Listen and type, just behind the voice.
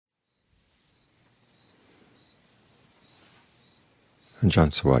And John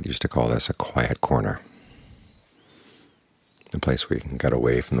Sawat used to call this a quiet corner, a place where you can get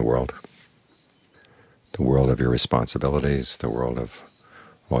away from the world of your responsibilities, the world of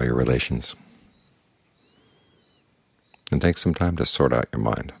all your relations, and take some time to sort out your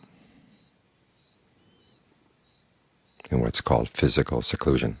mind in what's called physical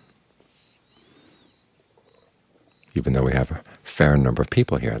seclusion. Even though we have a fair number of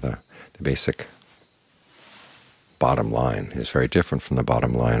people here, the basic bottom line is very different from the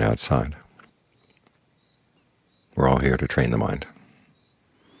bottom line outside. We're all here to train the mind,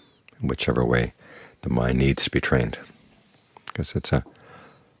 in whichever way the mind needs to be trained, because it's a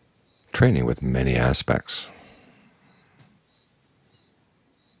training with many aspects.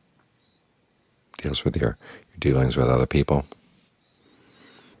 It deals with your dealings with other people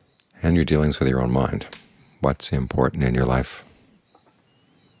and your dealings with your own mind. What's important in your life,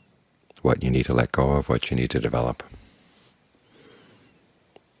 what you need to let go of, what you need to develop.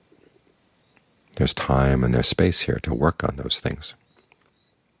 There's time and there's space here to work on those things.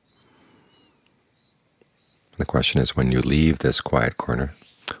 The question is, when you leave this quiet corner,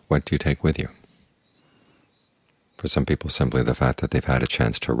 what do you take with you? For some people, simply the fact that they've had a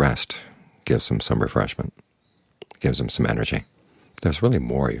chance to rest gives them some refreshment, gives them some energy. There's really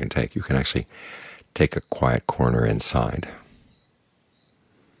more you can take. You can actually take a quiet corner inside.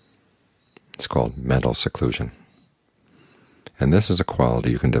 It's called mental seclusion. And this is a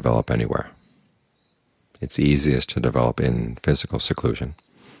quality you can develop anywhere. It's easiest to develop in physical seclusion.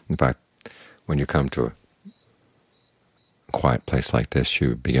 In fact, when you come to a quiet place like this,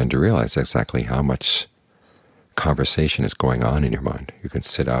 you begin to realize exactly how much conversation is going on in your mind. You can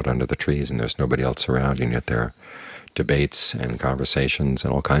sit out under the trees and there's nobody else around, and yet there are debates and conversations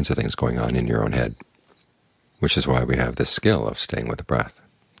and all kinds of things going on in your own head, which is why we have this skill of staying with the breath,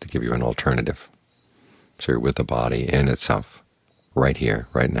 to give you an alternative. So you're with the body in itself, right here,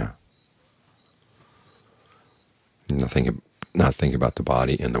 right now. Not thinking about the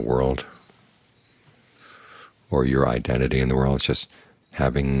body in the world or your identity in the world. It's just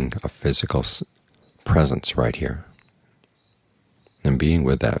having a physical presence right here. And being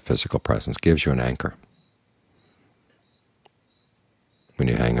with that physical presence gives you an anchor. When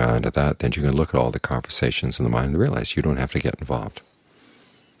you hang on to that, then you can look at all the conversations in the mind and realize you don't have to get involved,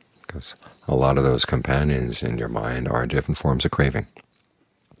 because a lot of those companions in your mind are different forms of craving.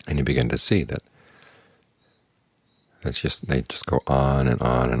 And you begin to see that they just go on and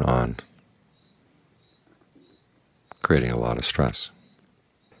on and on, creating a lot of stress,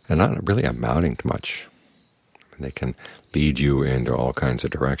 and not really amounting to much. And they can lead you into all kinds of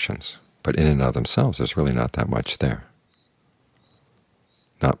directions, but in and of themselves there's really not that much there,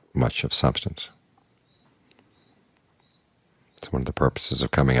 not much of substance. So one of the purposes of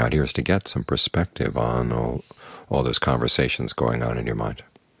coming out here is to get some perspective on all those conversations going on in your mind,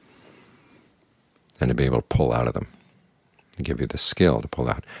 and to be able to pull out of them, and give you the skill to pull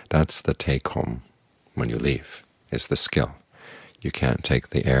out. That's the take-home when you leave, is the skill. You can't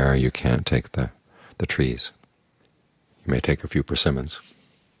take the air, you can't take the trees. You may take a few persimmons.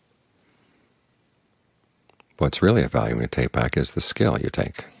 What's really of value when you take back is the skill you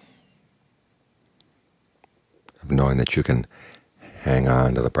take, of knowing that you can hang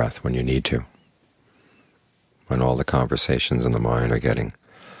on to the breath when you need to, when all the conversations in the mind are getting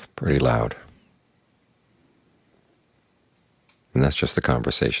pretty loud. And that's just the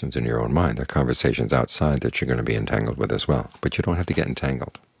conversations in your own mind. There are conversations outside that you're going to be entangled with as well, but you don't have to get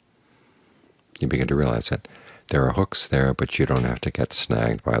entangled. You begin to realize that there are hooks there, but you don't have to get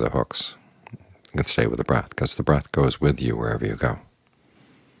snagged by the hooks. You can stay with the breath, because the breath goes with you wherever you go.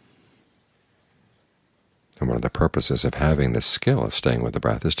 And one of the purposes of having this skill of staying with the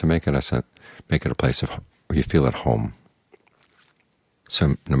breath is to make it a place where you feel at home.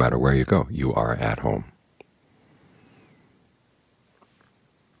 So no matter where you go, you are at home.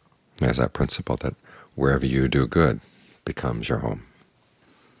 There's that principle that wherever you do good becomes your home.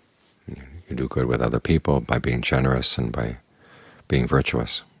 You do good with other people by being generous and by being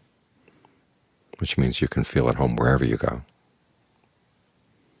virtuous, which means you can feel at home wherever you go.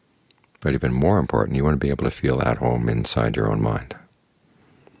 But even more important, you want to be able to feel at home inside your own mind,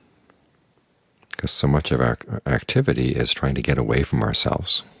 because so much of our activity is trying to get away from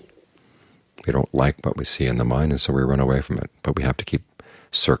ourselves. We don't like what we see in the mind, and so we run away from it. But we have to keep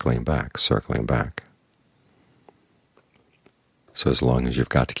circling back, circling back. So as long as you've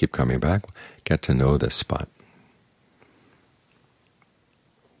got to keep coming back, get to know this spot,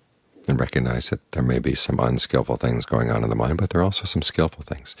 and recognize that there may be some unskillful things going on in the mind, but there are also some skillful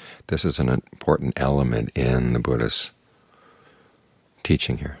things. This is an important element in the Buddha's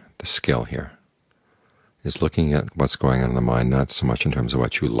teaching here, the skill here, is looking at what's going on in the mind, not so much in terms of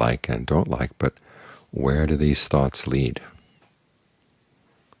what you like and don't like, but where do these thoughts lead?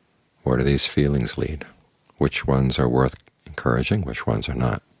 Where do these feelings lead? Which ones are worth encouraging, which ones are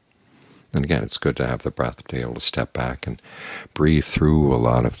not? And again, it's good to have the breath to be able to step back and breathe through a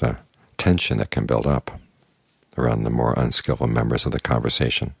lot of the tension that can build up around the more unskillful members of the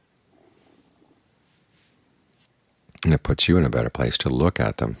conversation. And it puts you in a better place to look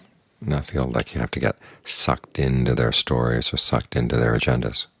at them, not feel like you have to get sucked into their stories or sucked into their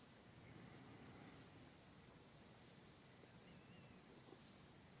agendas.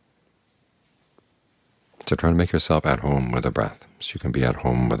 So try to make yourself at home with the breath, so you can be at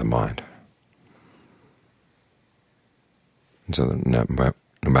home with the mind. And so that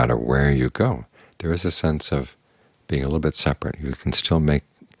no matter where you go, there is a sense of being a little bit separate. You can still make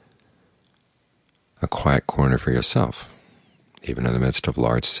a quiet corner for yourself, even in the midst of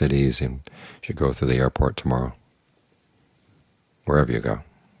large cities, and if you go through the airport tomorrow, wherever you go,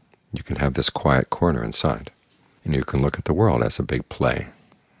 you can have this quiet corner inside, and you can look at the world as a big play.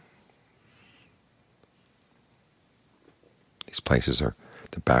 These places are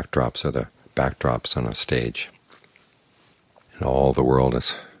the backdrops on a stage, and all the world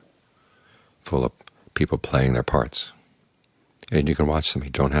is full of people playing their parts, and you can watch them. You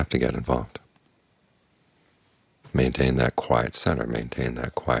don't have to get involved. Maintain that quiet center, maintain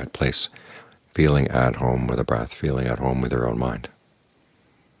that quiet place, feeling at home with the breath, feeling at home with your own mind,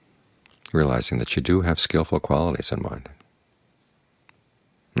 realizing that you do have skillful qualities in mind,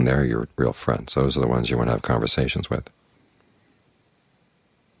 and they're your real friends. Those are the ones you want to have conversations with.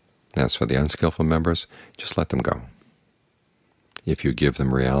 As for the unskillful members, just let them go. If you give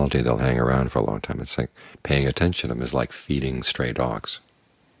them reality, they'll hang around for a long time. It's like paying attention to them is like feeding stray dogs.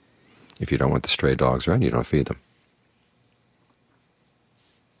 If you don't want the stray dogs around, you don't feed them.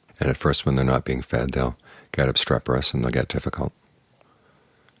 And at first, when they're not being fed, they'll get obstreperous and they'll get difficult.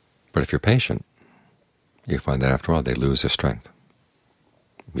 But if you're patient, you find that after a while they lose their strength.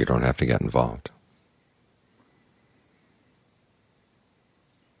 You don't have to get involved.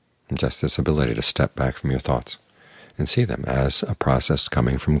 And just this ability to step back from your thoughts and see them as a process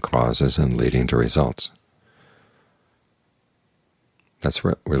coming from causes and leading to results. That's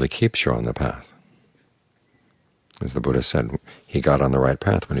what really keeps you on the path. As the Buddha said, he got on the right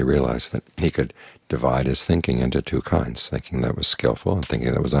path when he realized that he could divide his thinking into two kinds, thinking that was skillful and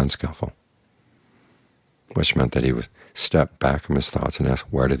thinking that was unskillful, which meant that he would step back from his thoughts and ask,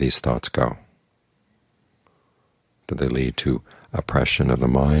 where do these thoughts go? Do they lead to oppression of the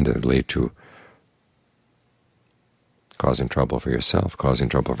mind? Do they lead to causing trouble for yourself, causing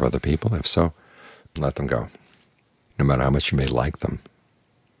trouble for other people? If so, let them go, no matter how much you may like them.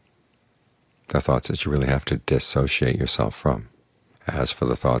 They're thoughts that you really have to dissociate yourself from. As for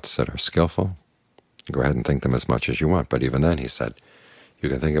the thoughts that are skillful, go ahead and think them as much as you want. But even then, he said, you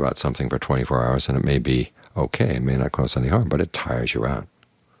can think about something for 24 hours and it may be okay, it may not cause any harm, but it tires you out.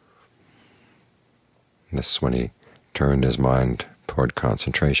 And this is when he turned his mind toward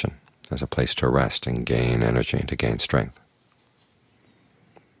concentration as a place to rest and gain energy and to gain strength.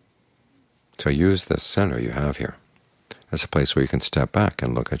 So use this center you have here as a place where you can step back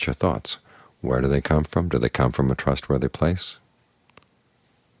and look at your thoughts. Where do they come from? Do they come from a trustworthy place?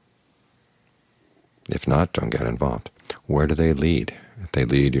 If not, don't get involved. Where do they lead? If they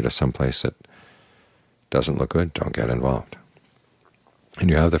lead you to some place that doesn't look good, don't get involved. And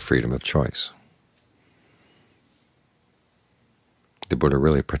you have the freedom of choice. The Buddha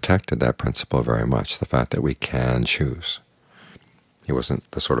really protected that principle very much, the fact that we can choose. He wasn't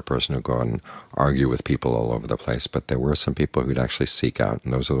the sort of person who'd go out and argue with people all over the place, but there were some people who'd actually seek out,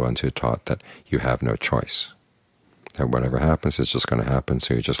 and those are the ones who taught that you have no choice. That whatever happens is just going to happen,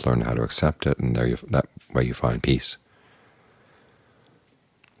 so you just learn how to accept it, and that way you find peace.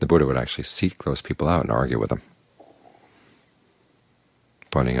 The Buddha would actually seek those people out and argue with them,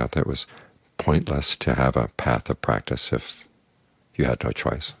 pointing out that it was pointless to have a path of practice if you had no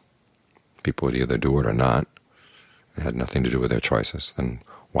choice. People would either do it or not. It had nothing to do with their choices. Then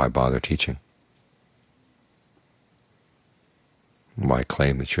why bother teaching? Why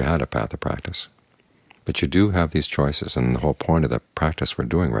claim that you had a path of practice? But you do have these choices, and the whole point of the practice we're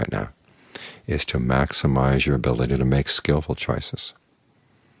doing right now is to maximize your ability to make skillful choices,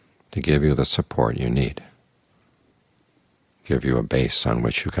 to give you the support you need, give you a base on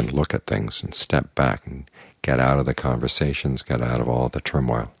which you can look at things and step back and get out of the conversations, get out of all the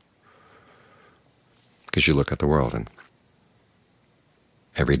turmoil. Because you look at the world, and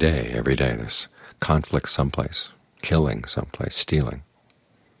every day there's conflict someplace, killing someplace, stealing.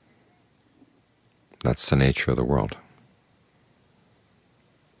 That's the nature of the world.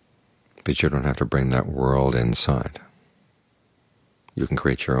 But you don't have to bring that world inside. You can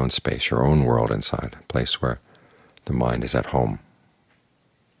create your own space, your own world inside, a place where the mind is at home.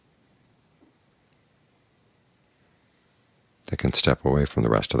 That can step away from the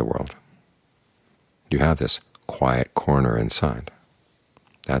rest of the world. You have this quiet corner inside.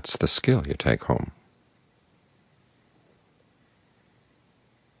 That's the skill you take home.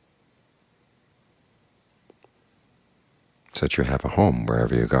 So that you have a home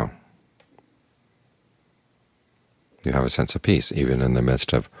wherever you go. You have a sense of peace, even in the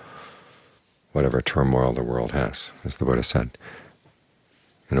midst of whatever turmoil the world has. As the Buddha said,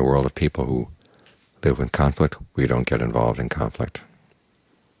 in a world of people who live in conflict, we don't get involved in conflict.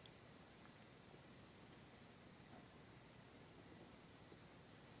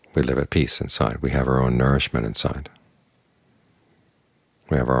 We live at peace inside. We have our own nourishment inside.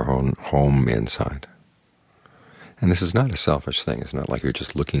 We have our own home inside. And this is not a selfish thing. It's not like you're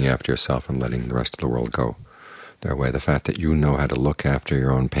just looking after yourself and letting the rest of the world go their way. The fact that you know how to look after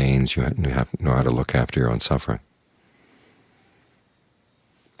your own pains, you know how to look after your own suffering,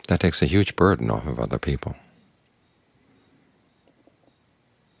 that takes a huge burden off of other people.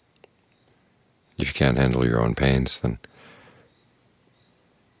 If you can't handle your own pains, then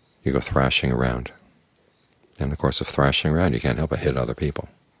you go thrashing around. And in the course of thrashing around, you can't help but hit other people.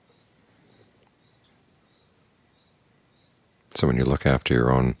 So when you look after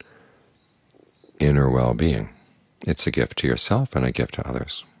your own inner well-being, it's a gift to yourself and a gift to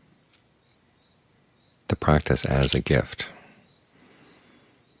others. The practice as a gift.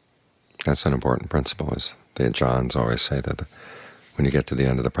 That's an important principle. As the Ajahns always say, that when you get to the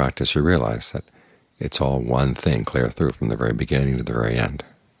end of the practice, you realize that it's all one thing clear through from the very beginning to the very end.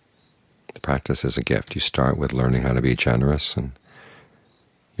 The practice is a gift. You start with learning how to be generous, and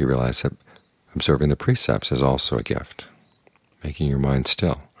you realize that observing the precepts is also a gift. Making your mind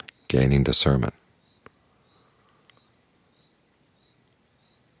still, gaining discernment.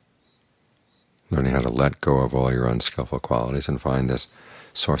 Learning how to let go of all your unskillful qualities and find this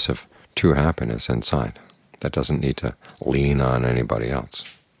source of true happiness inside that doesn't need to lean on anybody else.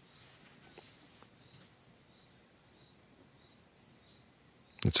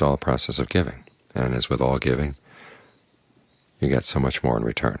 It's all a process of giving, and as with all giving, you get so much more in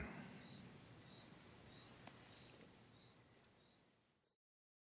return.